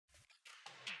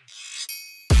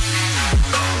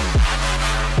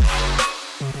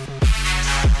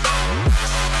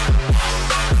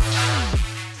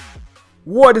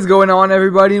What is going on,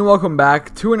 everybody, and welcome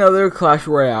back to another Clash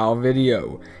Royale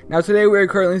video. Now today we are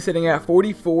currently sitting at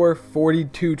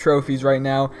 42 trophies right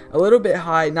now, a little bit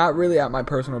high, not really at my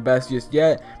personal best just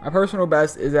yet. My personal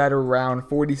best is at around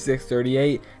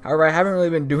 38. However, I haven't really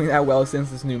been doing that well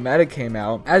since this new meta came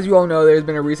out. As you all know, there's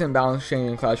been a recent balance change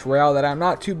in Clash Royale that I'm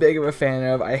not too big of a fan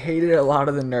of. I hated a lot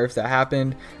of the nerfs that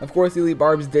happened. Of course, the Elite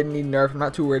Barbs didn't need nerfed, I'm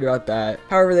not too worried about that.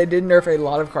 However, they did nerf a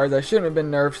lot of cards that shouldn't have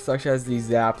been nerfed, such as the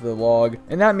Zap, the Log,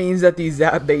 and that means that the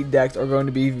Zap bait decks are going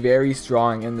to be very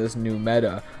strong in this new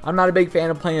meta. I'm not a big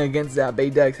fan of playing against Zap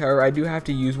bait decks, however I do have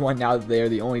to use one now that they are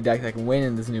the only deck that can win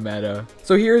in this new meta.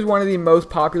 So here's one of the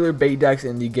most popular bait decks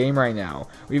in the game right now.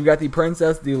 We've got the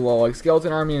Princess, the Log,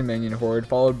 Skeleton Army, and Minion Horde,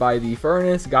 followed by the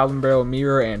Furnace, Goblin Barrel,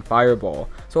 Mirror, and Fireball.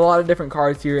 So a lot of different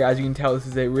cards here. As you can tell, this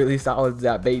is a really solid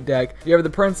Zap bait deck. You have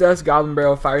the Princess, Goblin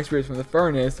Barrel, Fire Spirits from the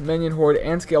Furnace, Minion Horde,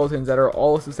 and Skeletons that are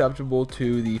all susceptible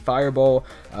to the Fireball,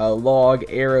 Log,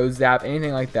 Arrow, Zap,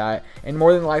 anything like that, and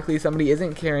more than likely somebody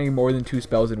isn't carrying more than 2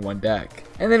 spells in one deck.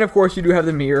 And then of course you do have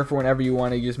the Mirror for whenever you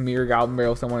want to just mirror Goblin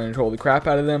Barrel someone and troll the crap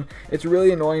out of them. It's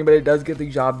really annoying, but it does get the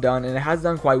job done, and it has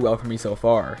done quite well for me so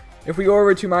far. If we go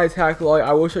over to my attack log,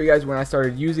 I will show you guys when I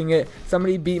started using it.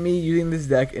 Somebody beat me using this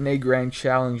deck in a grand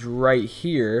challenge right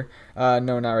here.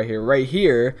 No, not right here. Right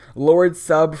here. Lord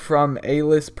Sub from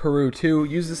Alice Peru 2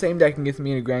 used the same deck and gets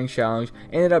me in a grand challenge.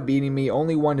 Ended up beating me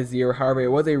only 1-0. However, it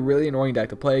was a really annoying deck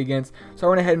to play against, so I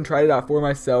went ahead and tried it out for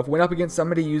myself. Went up against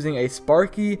somebody using a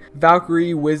Sparky,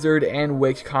 Valkyrie, Wizard, and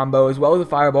Witch combo, as well as a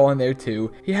Fireball in there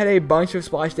too. He had a bunch of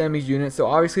splash damage units, so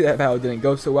obviously that battle didn't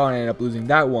go so well and I ended up losing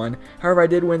that one. However, I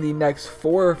did win the next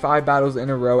 4 or 5 battles in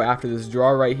a row after this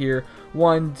draw right here.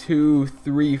 1, 2,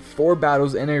 3, 4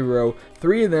 battles in a row,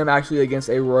 3 of them actually against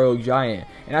a Royal Giant.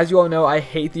 And as you all know, I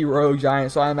hate the Royal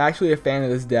Giant, so I'm actually a fan of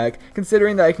this deck,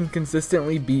 considering that I can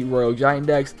consistently beat Royal Giant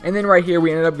decks. And then right here,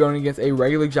 we ended up going against a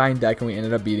regular Giant deck, and we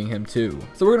ended up beating him too.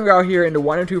 So we're going to go out here into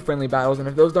 1 or 2 friendly battles, and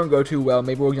if those don't go too well,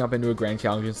 maybe we'll jump into a grand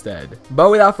challenge instead. But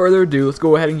without further ado, let's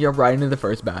go ahead and jump right into the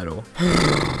first battle.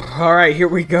 Alright, here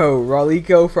we go.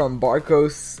 Royale from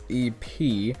Barcos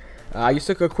EP. I just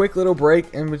took a quick little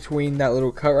break in between that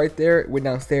little cut right there, went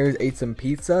downstairs, ate some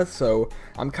pizza, so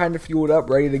I'm kind of fueled up,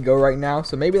 ready to go right now.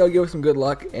 So maybe they'll give us some good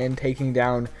luck in taking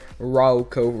down Royale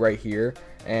right here.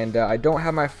 And I don't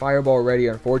have my Fireball ready,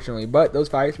 unfortunately, but those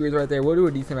Fire Spirits right there will do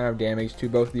a decent amount of damage to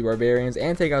both the Barbarians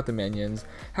and take out the Minions.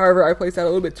 However, I placed that a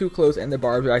little bit too close, and the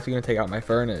Barbs are actually going to take out my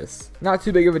Furnace. Not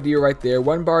too big of a deal right there.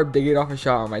 One Barb did get off a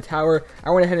shot on my tower.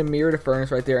 I went ahead and mirrored a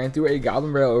Furnace right there and threw a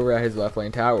Goblin Barrel over at his left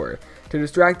lane tower. To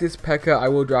distract this P.E.K.K.A, I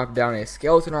will drop down a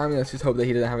Skeleton Army. Let's just hope that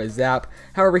he doesn't have a Zap.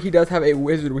 However, he does have a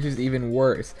Wizard, which is even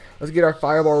worse. Let's get our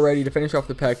Fireball ready to finish off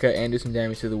the P.E.K.K.A and do some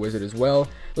damage to the Wizard as well.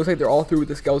 Looks like they're all through with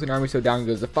the Skeleton Army, so down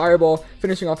goes the Fireball,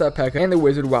 finishing off that P.E.K.K.A and the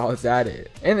Wizard while it's at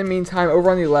it. In the meantime, over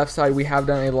on the left side, we have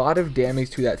done a lot of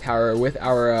damage to that tower with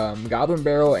our Goblin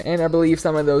Barrel, and I believe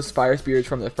some of those Fire Spirits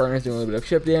from the Furnace doing a little bit of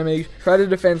chip damage. Try to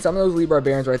defend some of those Elite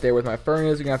Barbarians right there with my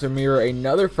Furnace. We're going to have to mirror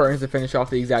another Furnace to finish off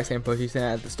the exact same push he sent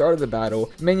at the start of the battle.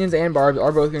 Minions and Barbs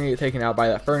are both going to get taken out by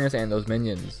that Furnace and those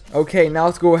Minions. Okay, now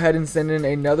let's go ahead and send in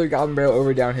another Goblin Barrel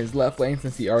over down his left lane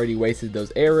since he already wasted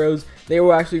those arrows. They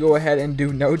will actually go ahead and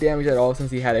do no damage at all since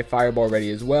he had a Fireball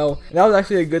ready as well. And that was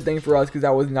actually a good thing for us because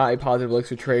that was not a positive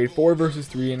elixir trade. 4 versus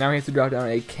 3, and now he has to drop down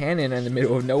a cannon in the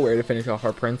middle of nowhere to finish off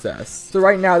our Princess. So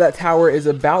right now that tower is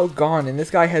about gone, and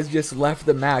this guy has just left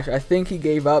the match. I think he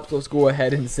gave up, so let's go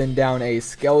ahead and send down a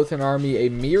Skeleton Army, a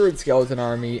mirrored Skeleton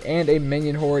Army, and a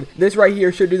Minion Horde. This right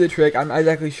here should do the trick. I'm not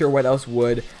exactly sure what else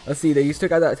would. Let's see, they just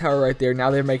took out that tower right there.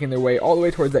 Now they're making their way all the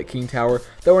way towards that King Tower,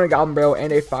 throwing a Goblin Barrel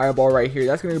and a Fireball right here.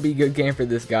 That's going to be a good game for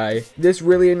this guy. This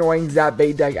really annoying Zap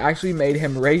bait deck actually made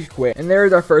him rage quit, and there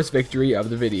is our first victory of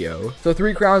the video. So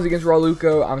 3 crowns against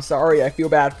Royale. I'm sorry, I feel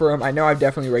bad for him. I know I've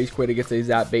definitely rage quit against a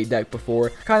Zap bait deck before.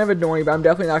 Kind of annoying, but I'm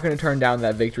definitely not going to turn down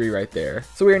that victory right there.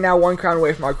 So we are now 1 crown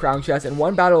away from our crown chest and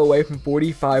 1 battle away from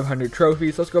 4,500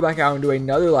 trophies. So let's go back out and do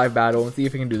another live battle and see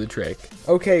if we can do the trick.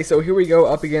 Okay, so here we go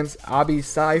up against Abi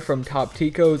Sai from Top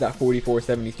Ticos at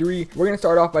 4473. We're going to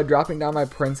start off by dropping down my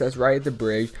Princess right at the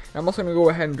bridge. And I'm also going to go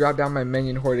ahead and drop down my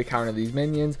Minion Horde to counter these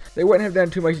minions. They wouldn't have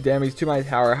done too much damage to my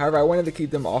tower. However, I wanted to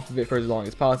keep them off of it for as long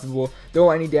as possible. Don't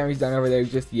want any damage done over there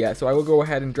just yet. So I will go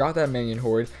ahead and drop that Minion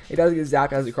Horde. It does get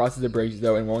zapped as it crosses the bridge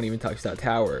though and won't even touch that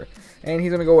tower. And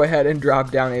he's going to go ahead and drop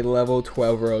down a level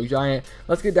 12 Royal Giant.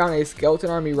 Let's get down a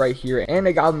Skeleton Army right here and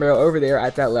a Goblin Barrel over there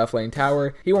at that left lane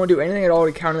tower. He won't do anything at all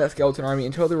to counter that Skeleton Army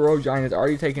until the Royal Giant is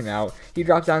already taken out. He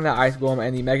drops down that Ice Golem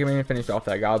and the Mega Minion finished off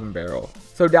that Goblin Barrel.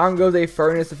 So down goes a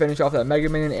Furnace to finish off that Mega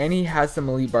Minion, and he has some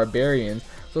Elite Barbarians.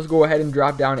 So let's go ahead and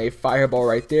drop down a fireball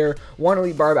right there. One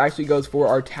elite barb actually goes for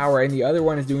our tower, and the other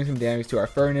one is doing some damage to our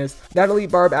furnace. That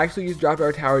elite barb actually just dropped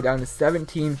our tower down to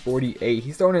 1748.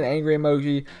 He's throwing an angry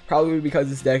emoji, probably because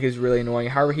this deck is really annoying.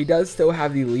 However, he does still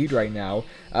have the lead right now.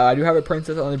 I do have a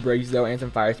princess on the bridge though, and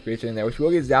some fire spirits in there, which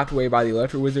will get zapped away by the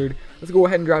electro wizard. Let's go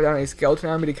ahead and drop down a skeleton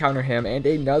army to counter him, and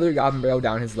another goblin barrel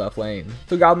down his left lane.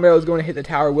 So goblin barrel is going to hit the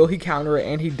tower. Will he counter it?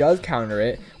 And he does counter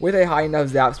it with a high enough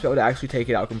zap spell to actually take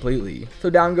it out completely. So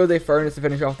down goes a furnace to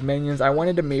finish off the minions. I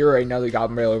wanted to mirror another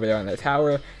goblin barrel over there on that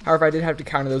tower. However, I did have to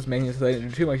counter those minions so they didn't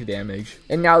do too much damage.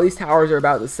 And now these towers are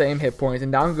about the same hit points,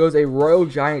 and down goes a royal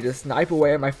giant to snipe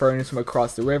away at my furnace from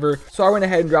across the river. So I went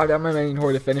ahead and dropped down my minion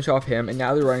horde to finish off him, and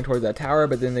now they're running towards that tower,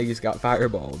 but then they just got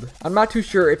fireballed. I'm not too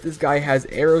sure if this guy has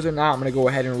arrows or not. I'm going to go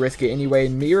ahead and risk it anyway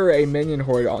and mirror a minion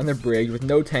horde on the bridge with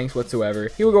no tanks whatsoever.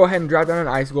 He will go ahead and drop down an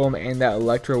ice golem and that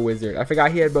electro wizard. I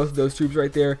forgot he had both of those troops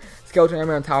right there. Skeleton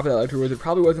army on top of that electro wizard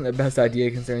probably wasn't the best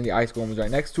idea considering the ice golem was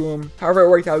right next to him. However, it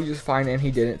worked out just fine and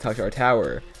he didn't touch our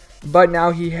tower. But now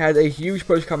he has a huge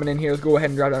push coming in here. Let's go ahead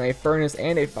and drop down a furnace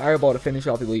and a fireball to finish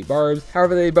off the elite barbs.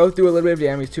 However, they both do a little bit of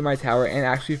damage to my tower and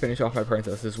actually finish off my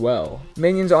princess as well.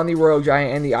 Minions on the royal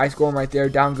giant and the ice golem right there.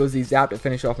 Down goes the zap to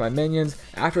finish off my minions.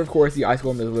 After, of course, the ice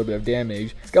golem does a little bit of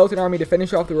damage. Skeleton army to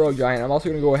finish off the royal giant. I'm also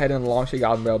going to go ahead and launch a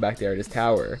goblin barrel back there at his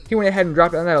tower. He went ahead and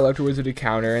dropped down that electro wizard to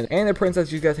counter, and the princess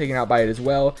just got taken out by it as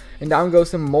well. And down goes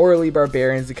some more elite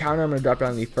barbarians. To counter, I'm going to drop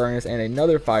down the furnace and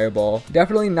another fireball.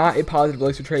 Definitely not a positive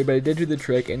elixir trade, but it did do the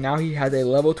trick. And now he has a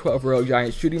level 12 royal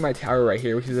giant shooting my tower right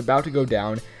here, which is about to go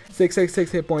down.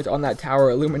 666 hit points on that tower.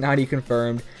 Illuminati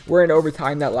confirmed. We're in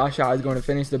overtime. That last shot is going to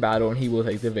finish the battle and he will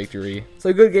take the victory.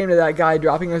 So good game to that guy,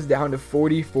 dropping us down to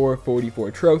 44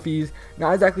 trophies.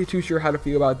 Not exactly too sure how to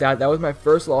feel about that. That was my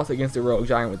first loss against a royal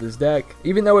giant with this deck.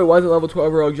 Even though it was a level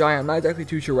 12 royal giant, I'm not exactly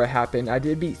too sure what happened. I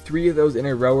did beat 3 of those in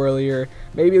a row earlier.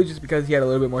 Maybe it was just because he had a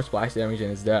little bit more splash damage in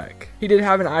his deck. He did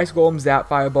have an ice golem, zap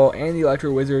fireball, and the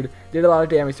electro wizard. Did a lot of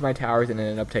damage to my towers and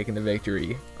ended up taking the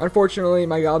victory. Unfortunately,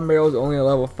 my goblin barrel is only a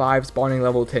level 5 spawning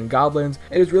level 10 goblins.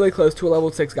 It is really close to a level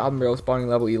 6 goblin barrel spawning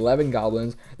level 11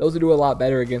 goblins. Those will do a lot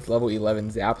better against level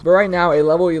 11 zaps. But right now, a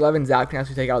level 11 zap can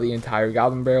actually take out the entire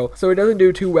goblin barrel, so it doesn't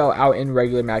do too well out in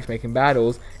regular matchmaking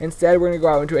battles. Instead, we're going to go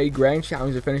out into a grand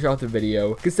challenge to finish off the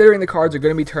video. Considering the cards are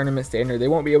going to be tournament standard, they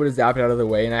won't be able to zap it out of the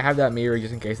way, and I have that mirror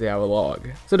just in case they have a log.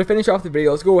 So to finish off the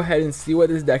video, let's go ahead and see what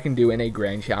this deck can do in a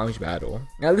grand challenge battle.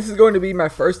 Now this is going to be my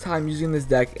first time using this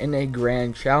deck in a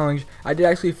grand challenge. I did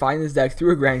actually find this deck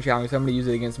through a grand challenge, somebody used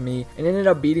it against me, and ended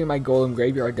up beating my golem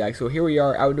graveyard deck. So here we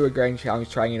are out into a grand challenge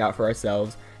trying it out for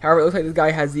ourselves. However, it looks like this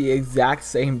guy has the exact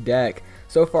same deck.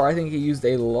 So far, I think he used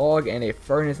a log and a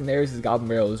furnace, and there's his goblin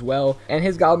barrel as well. And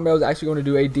his goblin barrel is actually going to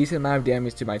do a decent amount of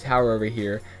damage to my tower over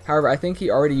here. However, I think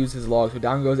he already used his log, so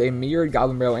down goes a mirrored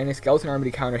goblin barrel and a skeleton army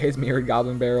to counter his mirrored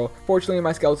goblin barrel. Fortunately,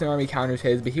 my skeleton army counters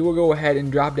his, but he will go ahead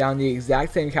and drop down the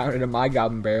exact same counter to my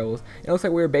goblin barrels. It looks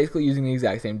like we were basically using the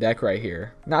exact same deck right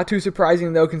here. Not too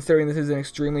surprising though, considering this is an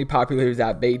extremely popular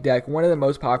zap bait deck, one of the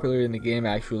most popular in the game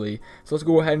actually. So let's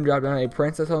go ahead and drop down a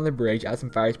princess on the bridge, add some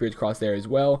fire spirits across there as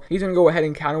well. He's going to go ahead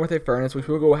and counter with a furnace, which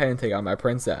will go ahead and take out my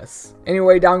princess.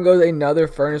 Anyway, down goes another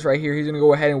furnace right here. He's going to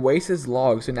go ahead and waste his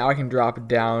log, so now I can drop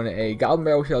down a goblin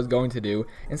barrel, which I was going to do.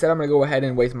 Instead, I'm going to go ahead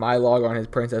and waste my log on his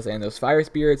princess and those fire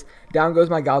spirits. Down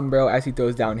goes my goblin barrel as he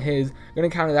throws down his. Going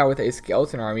to counter that with a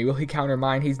skeleton army. Will he counter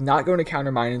mine? He's not going to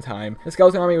counter mine in time. The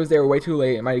skeleton army was there way too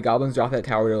late, and my goblins dropped that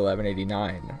tower to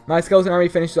 1189. My skeleton army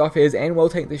finishes off his and will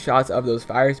take the shots of those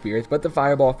fire spirits, but the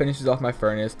fireball finishes off my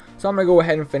furnace, so I'm going to go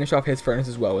ahead and finish off his furnace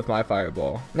as well with my fireball.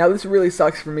 Now this really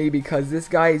sucks for me because this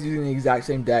guy is using the exact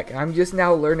same deck, and I'm just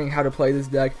now learning how to play this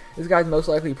deck. This guy's most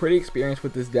likely pretty experienced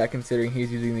with this deck considering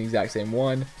he's using the exact same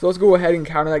one. So let's go ahead and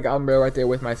counter that goblin barrel right there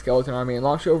with my skeleton army and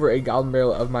launch over a goblin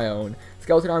barrel of my own.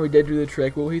 Skeleton army did do the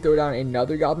trick. Will he throw down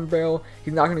another goblin barrel?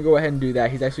 He's not going to go ahead and do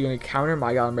that. He's actually going to counter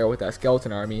my goblin barrel with that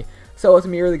skeleton army. So let's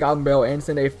mirror the goblin barrel and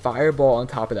send a fireball on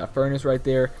top of that furnace right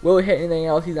there. Will it hit anything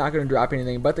else? He's not going to drop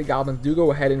anything, but the goblins do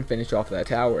go ahead and finish off that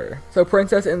tower. So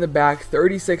princess in the back,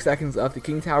 36 seconds left. The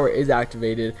king tower is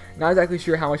activated. Not exactly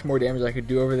sure how much more damage I could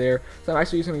do over there, so I'm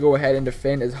actually just going to go ahead and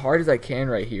defend as hard as I can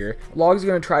right here. Log's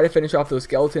going to try to finish off those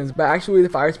skeletons, but actually the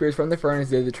fire spirits from the furnace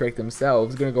did the trick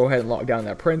themselves. Going to go ahead and lock down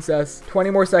that princess. 20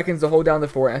 more seconds to hold down the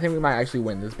fort, and I think we might actually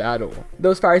win this battle.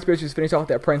 Those fire spirits just finished off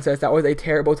that princess. That was a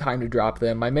terrible time to drop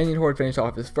them. My minion Horde finished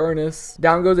off his furnace.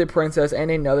 Down goes a princess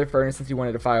and another furnace since he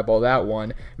wanted to fireball that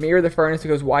one. Mirror the furnace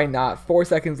because why not? 4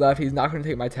 seconds left. He's not going to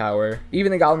take my tower.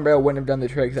 Even the goblin barrel wouldn't have done the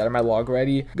tricks out of my log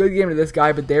ready. Good game to this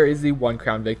guy, but there is the 1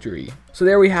 crown victory. So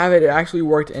there we have it. It actually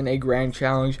worked in a grand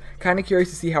challenge. Kind of curious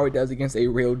to see how it does against a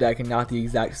real deck and not the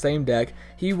exact same deck.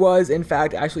 He was, in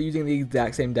fact, actually using the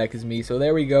exact same deck as me. So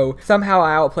there we go. Somehow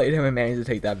I outplayed him and managed to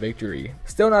take that victory.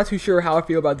 Still not too sure how I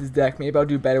feel about this deck. Maybe I'll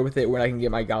do better with it when I can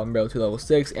get my goblin barrel to level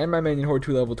 6 and my minion horde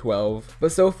to level 12.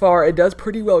 But so far, it does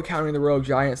pretty well countering the royal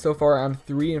giant. So far, I'm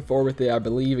 3-4 with it, I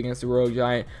believe, against the royal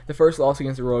giant. The first loss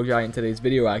against the royal giant in today's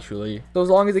video, actually. So as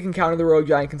long as it can counter the royal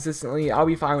giant consistently, I'll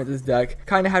be fine with this deck.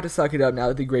 Kind of have to suck it up now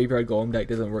that the graveyard golem deck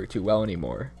doesn't work too well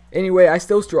anymore. Anyway, I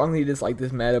still strongly dislike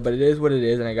this meta, but it is what it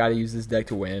is, and I gotta use this deck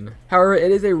to win. However, it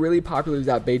is a really popular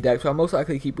Zap Bait deck, so I'll most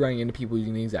likely keep running into people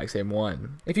using the exact same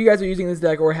one. If you guys are using this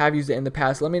deck or have used it in the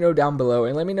past, let me know down below,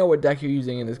 and let me know what deck you're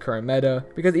using in this current meta,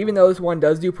 because even though this one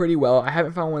does do pretty well, I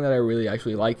haven't found one that I really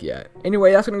actually like yet.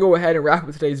 Anyway, that's gonna go ahead and wrap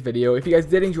up today's video. If you guys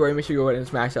did enjoy, make sure you go ahead and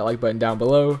smash that like button down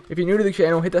below. If you're new to the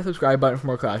channel, hit that subscribe button for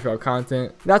more Clash Royale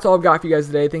content. That's all I've got for you guys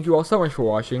today. Thank you all so much for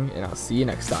watching, and I'll see you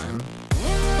next time.